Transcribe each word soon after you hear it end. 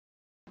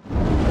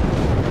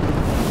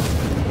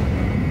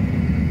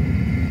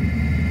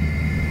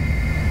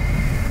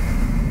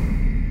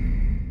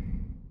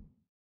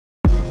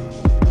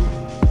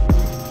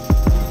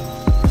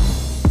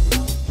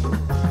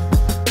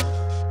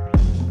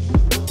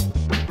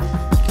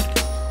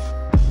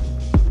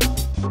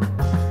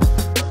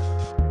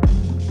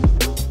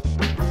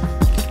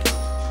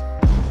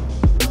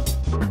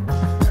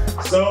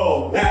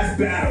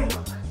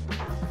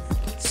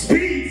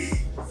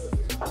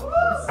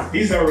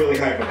never really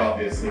hype about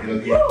this. Give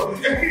it up for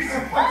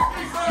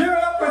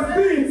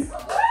Speats!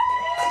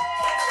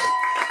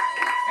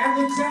 And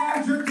the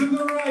challenger to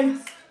the right,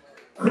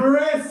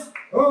 Chris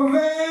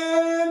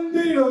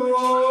Venditto.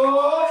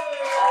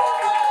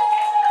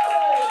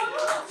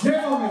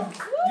 Gentlemen,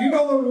 you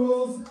know the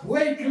rules.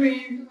 Play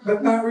clean,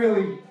 but not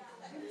really.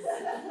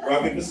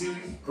 Rock, paper, scissors?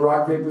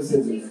 Rock, paper,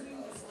 scissors.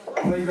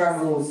 Playground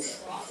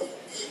rules.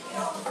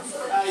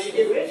 You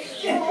do it?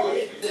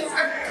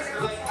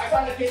 I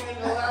kind of came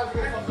in the loud.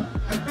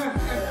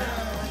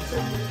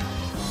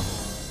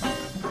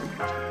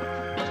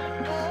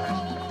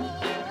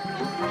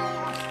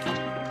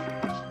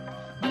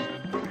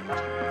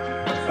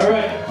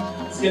 Alright,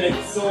 it's gonna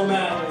get so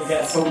mad when we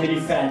got so many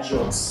fat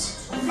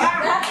jokes.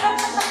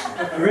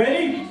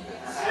 Ready?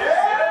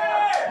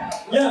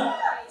 Yeah!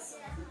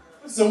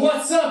 So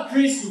what's up,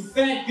 Chris, you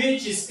fat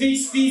bitch, you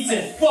speaks,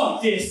 and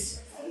fuck this!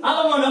 I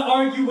don't want to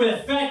argue with a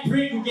fat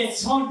prick who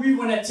gets hungry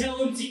when I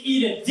tell him to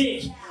eat a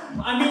dick.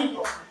 I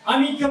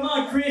mean, come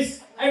on,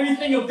 Chris.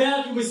 Everything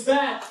about you was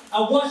bad.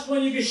 I watched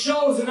one of your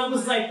shows and I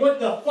was like, what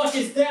the fuck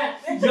is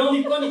that? The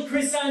only funny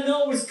Chris I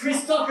know is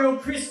Chris Tucker or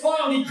Chris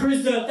Farley,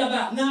 Chris the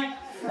tabarnak.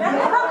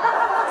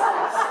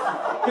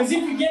 Because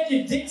if you get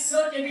your dick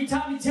sucked every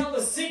time you tell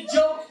a sick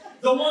joke,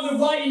 they'll wonder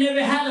why you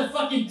never had a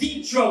fucking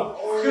deep throat.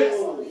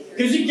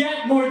 Because you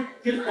got more...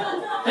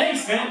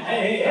 Thanks, man.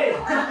 Hey.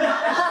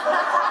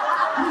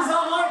 He's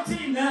on our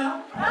team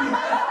now.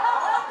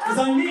 Because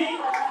I mean...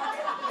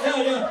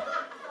 Yeah.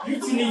 You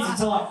two need to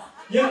talk.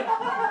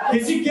 Yeah.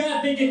 Because you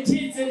got bigger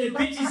tits than the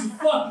bitches you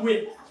fuck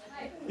with.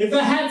 If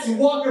I had to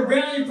walk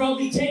around, it'd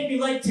probably take me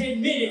like 10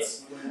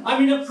 minutes. I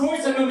mean, of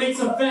course I'm gonna make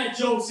some fat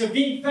jokes. So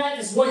being fat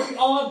is what you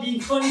are, being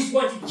funny is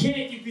what you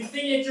can't. If you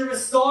think that you're a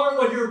star,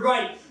 well, you're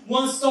right.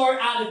 1 star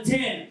out of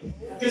 10.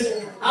 Because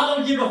I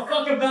don't give a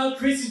fuck about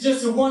Chris, is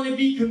just a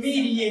wannabe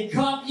comedian.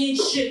 Copying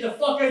shit. The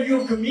fuck are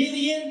you, a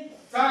chameleon?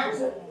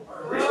 Thanks.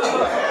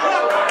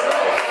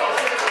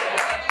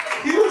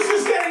 He was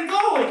just getting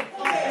going.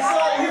 So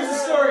here's the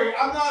story.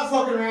 I'm not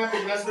fucking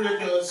rapping. That's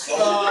ridiculous.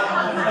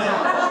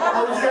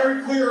 I was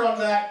very clear on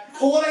that.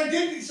 But what I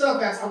did, shut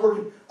up, Max. I'm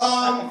working. I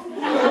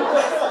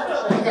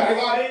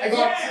got it.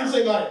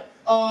 Seriously, I got it.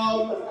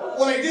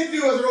 What I did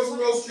do is I wrote some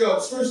roast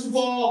jokes. First of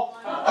all,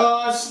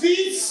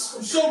 Speats.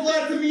 I'm so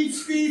glad to meet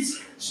Speats.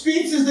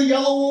 Speats is the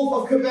yellow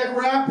wolf of Quebec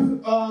rap. I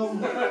don't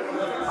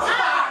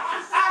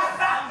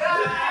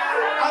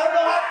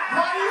know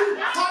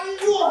how do you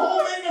do a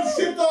whole name of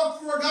shit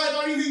talk for a guy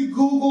not even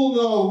Google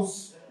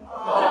knows?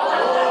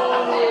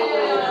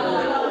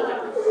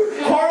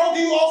 Carl, do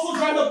you also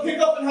try to pick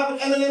up and have an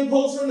Eminem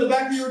poster in the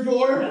back of your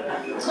door?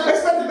 I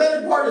spent the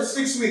better part of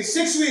 6 weeks.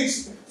 6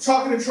 weeks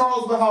talking to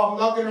Charles about how I'm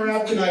not going to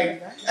rap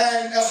tonight.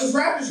 And because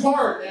rap is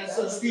hard, as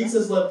Speats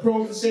has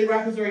prone to say,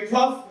 rap is very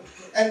tough.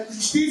 And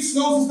Speats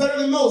knows this better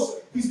than most.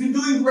 He's been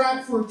doing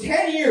rap for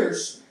 10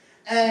 years,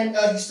 and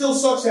he still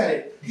sucks at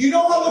it. You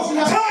know how much you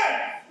have to...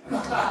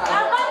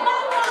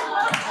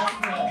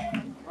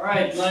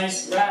 Alright,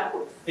 nice rap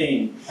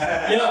thing.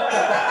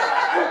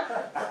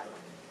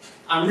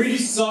 I'm really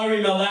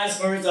sorry my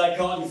last words I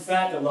called you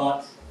fat a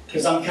lot.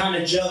 Because I'm kind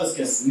of jealous,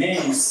 because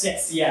man, you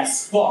sexy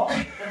as fuck.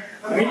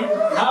 I mean,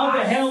 how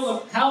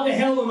the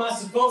hell am I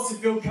supposed to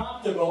feel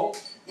comfortable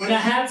when I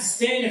have to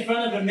stand in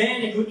front of a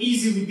man that could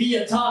easily be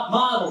a top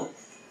model?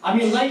 I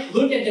mean, like,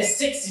 look at the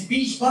sexy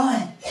beach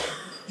vibe.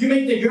 You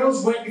make the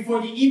girls wet before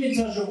they even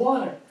touch the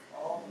water.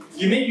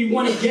 You make me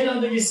want to get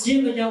under your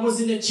skin like I was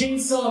in a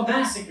chainsaw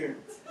massacre.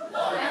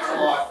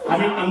 I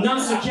mean, I'm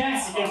not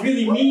sarcastic, I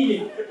really mean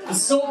it.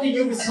 Assaulting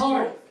you is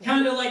hard,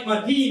 kind of like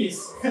my penis.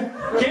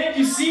 Can't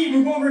you see,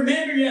 we won't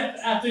remember you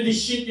after this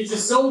shit, it's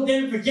just so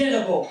damn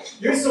forgettable.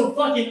 You're so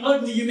fucking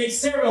ugly, you make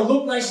Sarah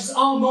look like she's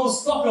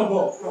almost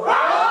fuckable.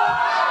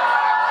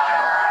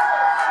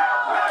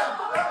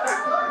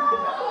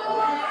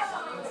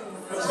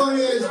 It's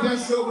funny that his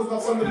best joke was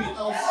about somebody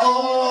else.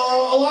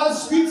 A lot of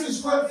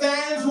Speats'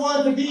 fans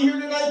wanted to be here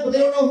tonight, but they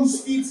don't know who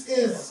Speats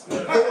is.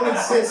 They don't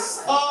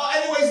exist.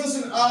 Anyways,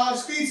 listen,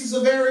 Speats is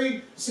a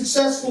very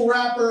successful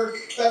rapper.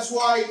 That's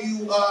why he's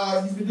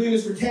been doing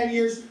this for 10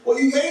 years. What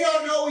you may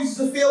not know is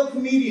he's a failed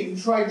comedian.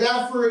 He tried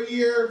that for a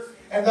year,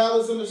 and that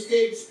was a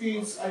mistake,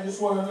 Speats. I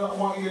just want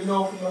you to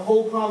know from the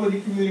whole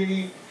comedy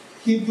community,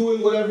 keep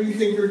doing whatever you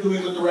think you're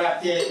doing with the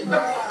rap game.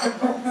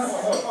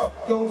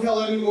 Don't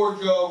tell any more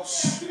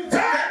jokes. What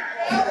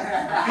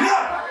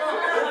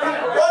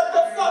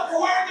the fuck? We're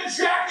wearing the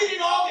jacket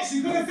in August.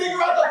 You couldn't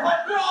figure out the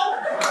butt, bro?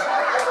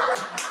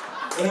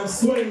 And I'm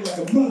sweating like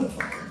a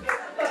motherfucker.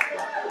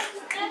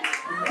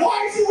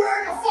 Why is he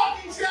wearing a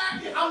fucking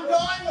jacket? I'm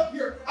dying up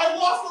here. I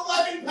lost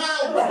 11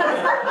 pounds.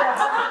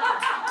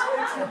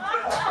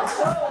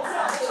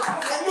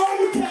 I know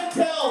you can't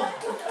tell.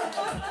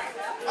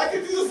 I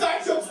can do the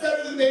fat jokes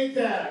better than they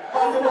can.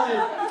 By the way.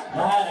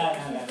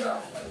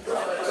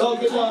 Oh,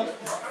 good luck.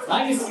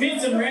 I can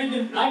spit some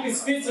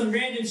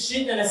random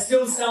shit and I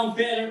still sound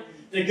better.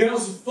 The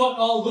girls who fuck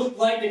all look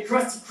like the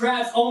Krusty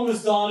Krab's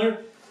owner's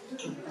daughter.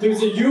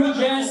 There's a huge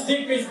ass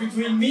difference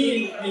between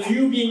me and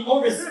you being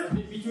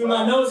oversized, between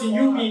my nose and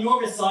you being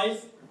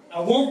oversized. I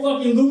won't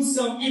fucking lose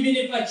some, even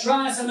if I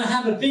try, so I'm gonna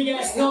have a big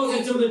ass nose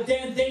until the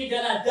damn day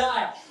that I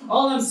die.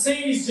 All I'm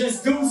saying is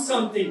just do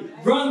something.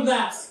 Run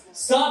laps,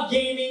 stop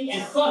gaming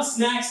and fuck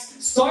snacks,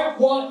 start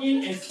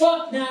walking and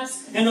fuck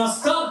naps, and I'll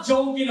stop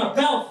joking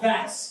about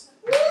facts.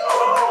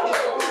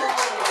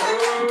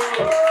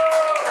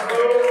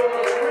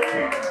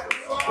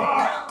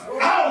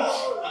 Ouch!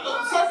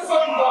 Start the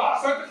fucking clock.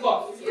 Start the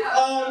clock.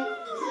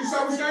 We're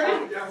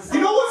starting?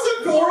 You know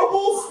what's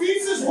adorable?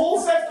 Speats' whole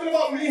set's been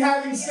about me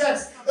having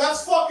sex.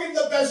 That's fucking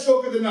the best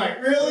joke of the night.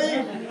 Really?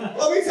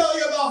 Let me tell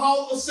you about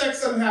how the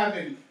sex I'm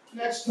having.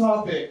 Next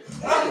topic.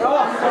 Speats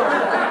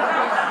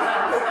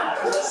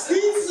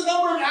has a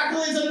number of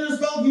accolades under his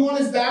belt. He won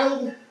his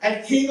battle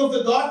at King of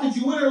the Dot. Did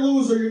you win or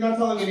lose, or you're not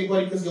telling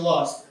anybody because you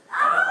lost?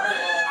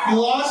 You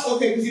lost?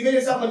 Okay, because you made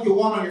it sound like you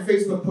won on your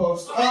Facebook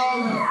post.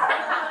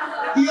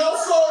 He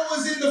also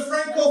was in the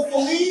Franco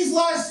Feliz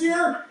last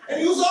year, and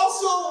he was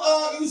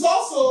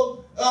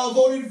also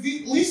voted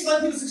least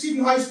likely to succeed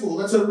in high school.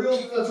 That's a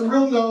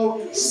real no.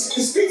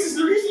 Speaks is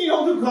the reason you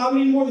don't do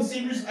comedy anymore. The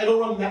same reason I don't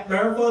run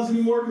marathons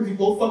anymore, because you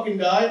both fucking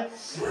died.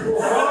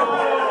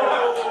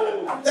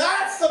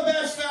 That's the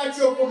best fat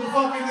joke of the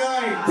fucking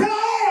night.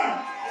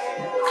 Time!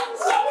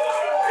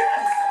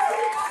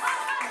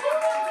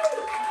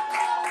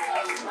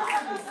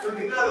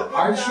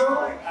 Our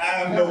show? I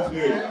have no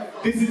clue.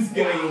 This is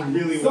getting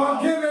really So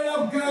wild. give it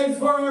up, guys,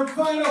 for our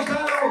final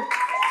battle.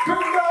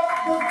 Bring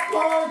up the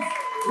cards.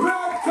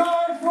 Red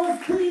card for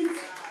Speats,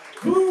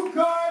 blue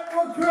card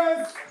for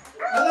Chris.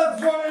 And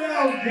let's run it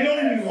out. They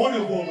don't even want to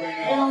vote right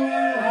now.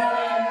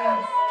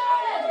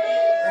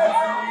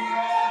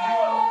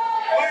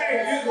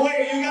 Wait,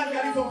 you guys got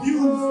me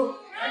confused.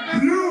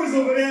 Blue is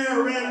over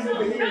there, red is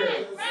over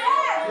here.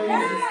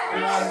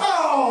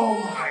 Oh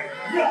my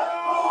God.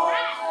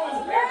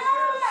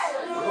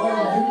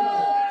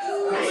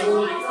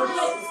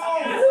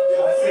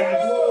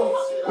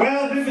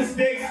 Well, this is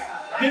fixed.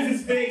 This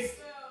is fixed.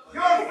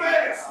 You're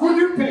fixed. Who do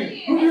you pay?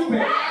 Who do you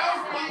pay?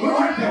 Who do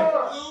you pay?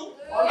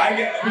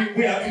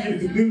 We have to give it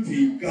to blue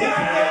team.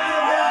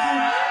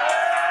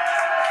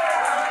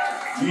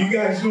 You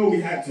guys know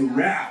we had to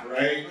rap,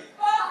 right?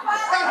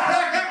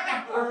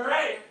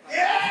 Alright.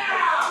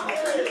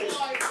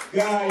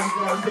 Guys,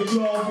 thank you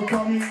all for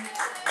coming.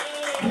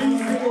 Please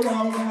stick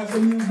around, we're gonna have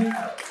some music.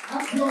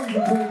 I'm feeling the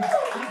burn.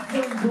 I'm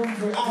feeling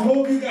burn. I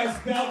hope you guys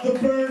felt the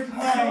burn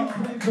tonight.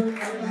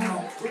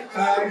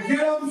 Get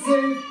home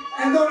safe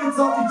and don't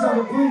insult each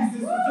other, please.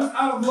 This is just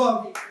out of love.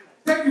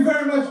 Thank you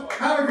very much.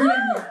 Have a great evening.